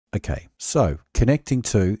Okay, so connecting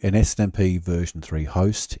to an SNMP version 3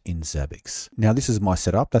 host in Zabbix. Now this is my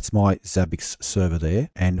setup. That's my Zabbix server there,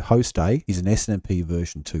 and host A is an SNMP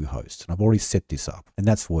version 2 host. And I've already set this up, and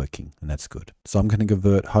that's working, and that's good. So I'm going to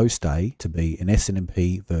convert host A to be an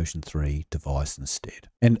SNMP version 3 device instead,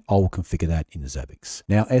 and I'll configure that in Zabbix.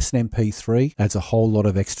 Now SNMP3 adds a whole lot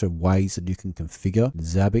of extra ways that you can configure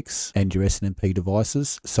Zabbix and your SNMP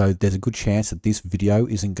devices. So there's a good chance that this video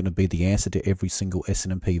isn't going to be the answer to every single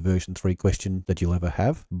SNMP version 3 question that you'll ever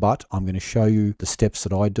have, but I'm going to show you the steps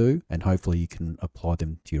that I do, and hopefully you can apply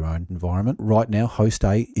them to your own environment. Right now, host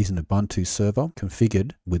A is an Ubuntu server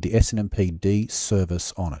configured with the SNMPd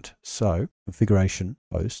service on it. So configuration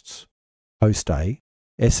hosts, host A,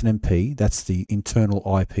 SNMP, that's the internal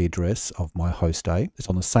IP address of my host A. It's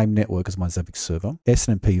on the same network as my Zabbix server,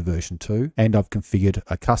 SNMP version 2, and I've configured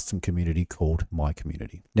a custom community called My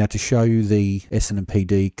Community. Now to show you the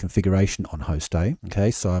SNMPd configuration on host A,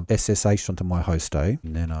 okay, so I've SSH'd onto my host A,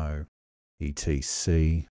 nano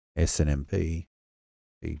etc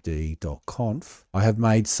snmpd.conf. I have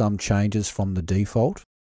made some changes from the default.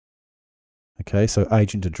 Okay, so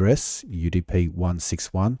agent address, UDP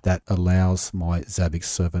 161, that allows my Zabbix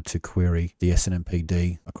server to query the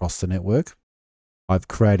SNMPd across the network. I've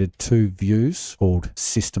created two views called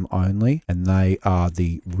system only, and they are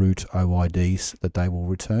the root OIDs that they will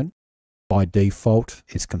return. By default,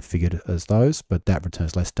 it's configured as those, but that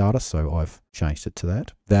returns less data, so I've changed it to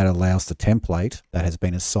that. That allows the template that has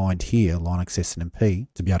been assigned here, Linux SNMP,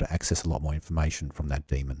 to be able to access a lot more information from that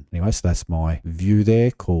daemon. Anyway, so that's my view there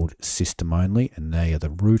called system only, and they are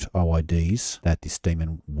the root OIDs that this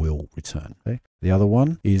daemon will return. Okay. The other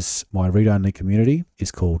one is my read-only community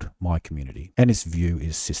is called My Community, and its view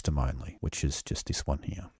is system only, which is just this one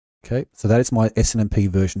here. Okay, so that is my SNMP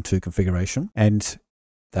version 2 configuration, and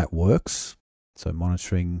that works. So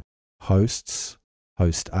monitoring hosts,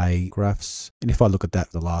 host A graphs. And if I look at that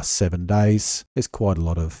for the last 7 days, there's quite a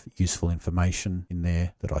lot of useful information in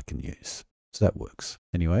there that I can use. So that works.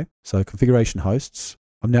 Anyway, so configuration hosts,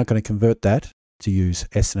 I'm now going to convert that to use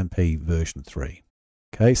SNMP version 3.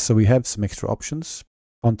 Okay, so we have some extra options.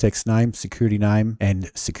 Context name, security name,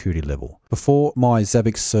 and security level. Before my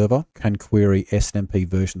Zabbix server can query SNMP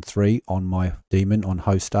version 3 on my daemon on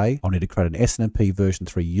host A, I'll need to create an SNMP version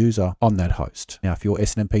 3 user on that host. Now, if your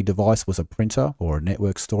SNMP device was a printer or a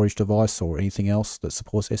network storage device or anything else that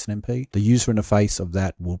supports SNMP, the user interface of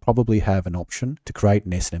that will probably have an option to create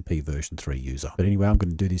an SNMP version 3 user. But anyway, I'm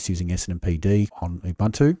going to do this using SNMPd on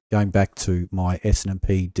Ubuntu. Going back to my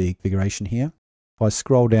SNMPd configuration here. If I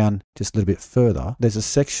scroll down just a little bit further, there's a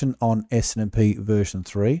section on SNMP version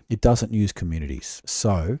 3. It doesn't use communities.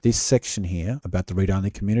 So this section here about the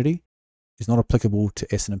read-only community is not applicable to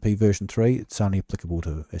SNMP version 3. It's only applicable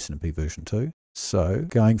to SNMP version 2. So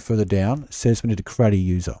going further down, it says we need to create a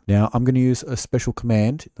user. Now I'm going to use a special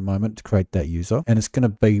command at the moment to create that user, and it's going to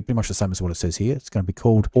be pretty much the same as what it says here. It's going to be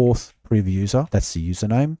called auth priv user. That's the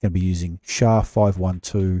username. I'm going to be using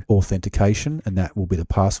SHA-512 authentication, and that will be the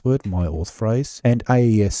password, my auth phrase, and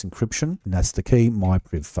AES encryption, and that's the key, my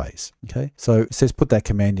priv phrase. Okay, so it says put that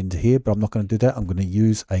command into here, but I'm not going to do that. I'm going to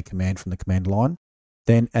use a command from the command line.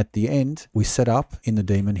 Then at the end, we set up in the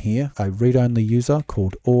daemon here a read-only user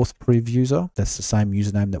called auth priv user. That's the same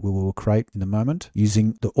username that we will create in a moment,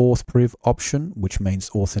 using the auth priv option, which means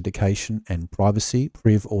authentication and privacy.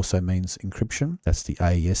 Priv also means encryption. That's the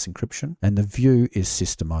AES encryption. And the view is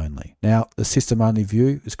system only. Now, the system only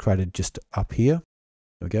view is created just up here.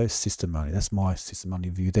 There we go, system only. That's my system only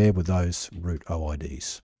view there with those root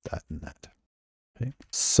OIDs, that and that. Okay.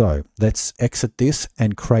 So let's exit this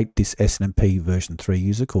and create this SNMP version 3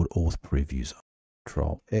 user called auth priv user.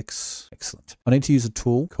 Control X. Excellent. I need to use a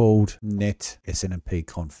tool called net SNMP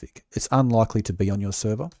config. It's unlikely to be on your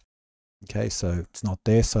server. Okay, so it's not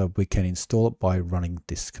there, so we can install it by running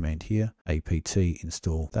this command here, apt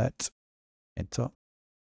install that, enter.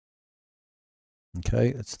 Okay,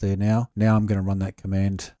 it's there now. Now I'm going to run that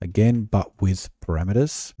command again, but with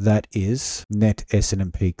parameters. That is net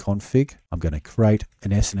SNMP config. I'm going to create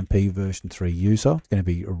an SNMP version 3 user. It's going to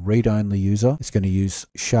be a read-only user. It's going to use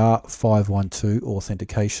SHA-512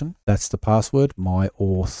 authentication. That's the password, my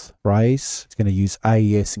auth phrase. It's going to use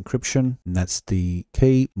AES encryption, and that's the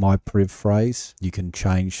key, my priv phrase. You can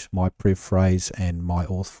change my priv phrase and my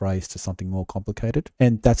auth phrase to something more complicated.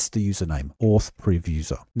 And that's the username, auth priv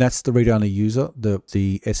user. That's the read-only user that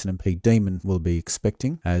the SNMP daemon will be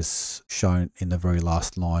expecting, as shown in the very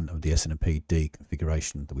last line of the SNMPd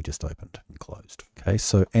configuration that we just opened and closed. Okay,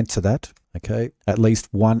 so enter that. Okay, at least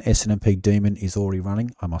one SNMP daemon is already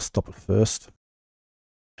running. I must stop it first.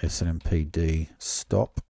 SNMPd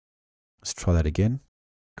stop. Let's try that again.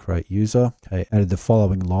 create user. Okay, added the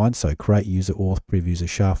following line. So create user auth priv user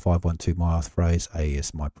SHA-512 my auth phrase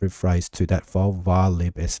AES my priv phrase to that file var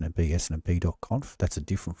lib snmp.conf. That's a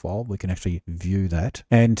different file. We can actually view that.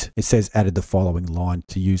 And it says added the following line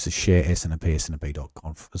to use the share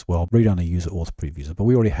snmp.conf as well. Read only user auth priv user, but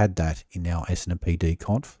we already had that in our snmpd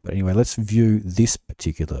conf. But anyway, let's view this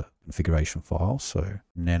particular configuration file. So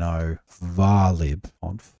nano var lib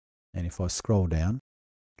conf. And if I scroll down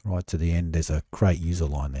right to the end, there's a create user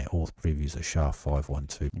line there, auth priv user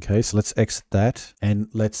SHA-512. Okay, so let's exit that and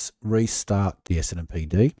let's restart the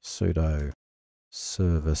SNMPD. Sudo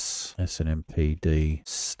service SNMPD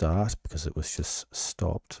start, because it was just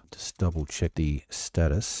stopped. Just double check the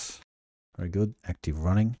status. Very good, active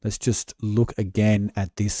running. Let's just look again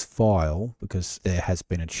at this file because there has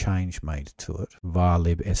been a change made to it. var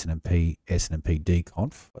lib snmpd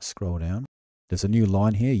conf. I scroll down. There's a new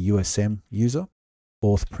line here, USM user,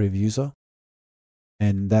 auth priv user.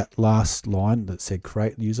 And that last line that said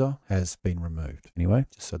create user has been removed. Anyway,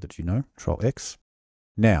 just so that you know, Control X.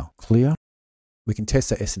 Now, clear. We can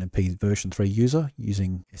test our SNMP version 3 user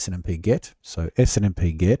using SNMP get. So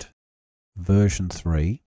SNMP get version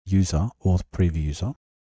 3 user auth priv user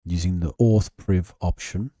using the auth priv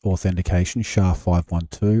option, authentication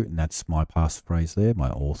SHA-512, and that's my passphrase there, my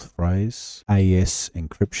auth phrase, AES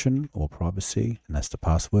encryption or privacy, and that's the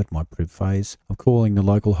password, my priv phrase. I'm calling the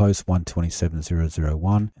localhost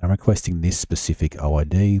 127.0.0.1 and I'm requesting this specific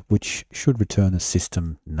OID, which should return the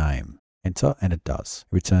system name. Enter, and it does.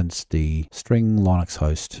 It returns the string, Linux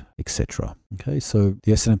host, etc. Okay, so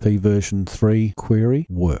the SNMP version 3 query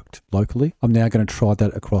worked locally. I'm now going to try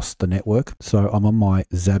that across the network. So I'm on my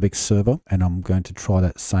Zabbix server and I'm going to try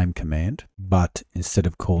that same command, but instead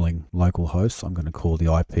of calling localhost, I'm going to call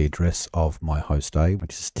the IP address of my host A,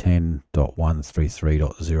 which is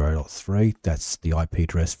 10.133.0.3. That's the IP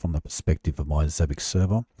address from the perspective of my Zabbix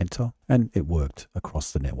server. Enter, and it worked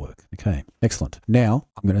across the network. Okay, excellent. Now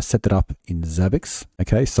I'm going to set that up in Zabbix.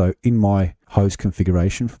 Okay, so in my host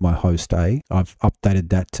configuration for my host A, I've updated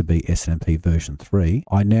that to be SNMP version 3.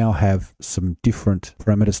 I now have some different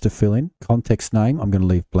parameters to fill in. Context name, I'm going to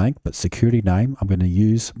leave blank, but security name, I'm going to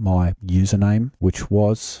use my username, which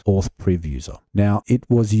was auth priv user. Now, it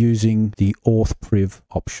was using the auth priv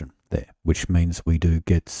option there, which means we do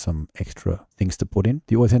get some extra things to put in.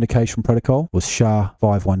 The authentication protocol was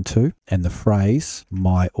SHA-512 and the phrase,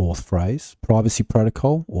 my auth phrase. Privacy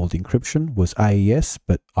protocol or the encryption was AES,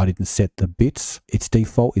 but I didn't set the bits. Its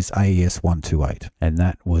default is AES 128 and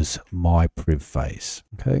that was my priv phase.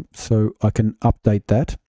 Okay, so I can update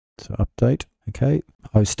that. So update, okay,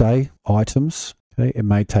 host A, items. Okay, it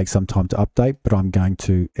may take some time to update, but I'm going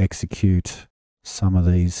to execute some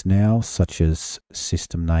of these now, such as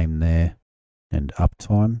system name there and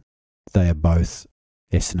uptime. They are both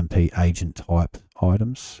SNMP agent type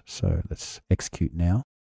items. So let's execute now.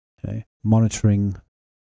 Okay. Monitoring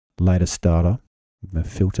latest data. I'm going to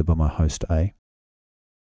filter by my host A.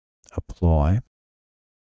 Apply.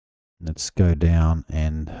 Let's go down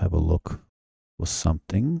and have a look for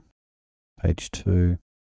something. Page 2.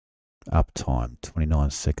 Uptime 29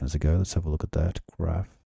 seconds ago. Let's have a look at that graph.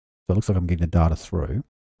 So it looks like I'm getting the data through.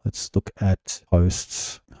 Let's look at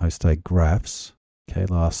hosts, host A graphs. Okay,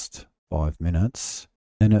 last 5 minutes.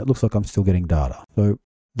 And it looks like I'm still getting data. So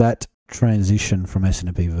that transition from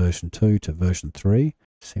SNMP version 2 to version 3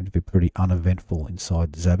 seemed to be pretty uneventful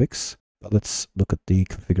inside Zabbix. But let's look at the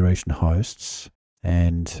configuration hosts.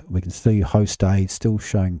 And we can see host A still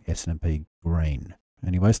showing SNMP green.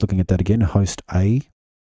 Anyways, looking at that again, host A.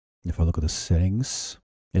 If I look at the settings,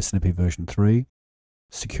 SNMP version 3.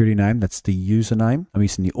 Security name, that's the username. I'm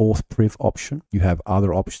using the auth priv option. You have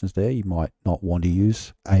other options there. You might not want to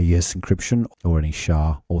use AES encryption or any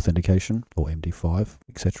SHA authentication or MD5,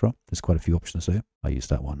 etc. There's quite a few options there. I use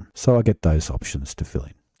that one. So I get those options to fill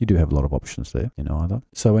in. You do have a lot of options there in either.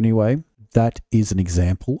 So anyway, that is an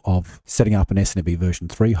example of setting up an SNMP version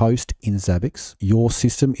 3 host in Zabbix. Your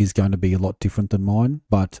system is going to be a lot different than mine,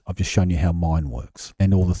 but I've just shown you how mine works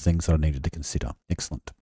and all the things that I needed to consider. Excellent.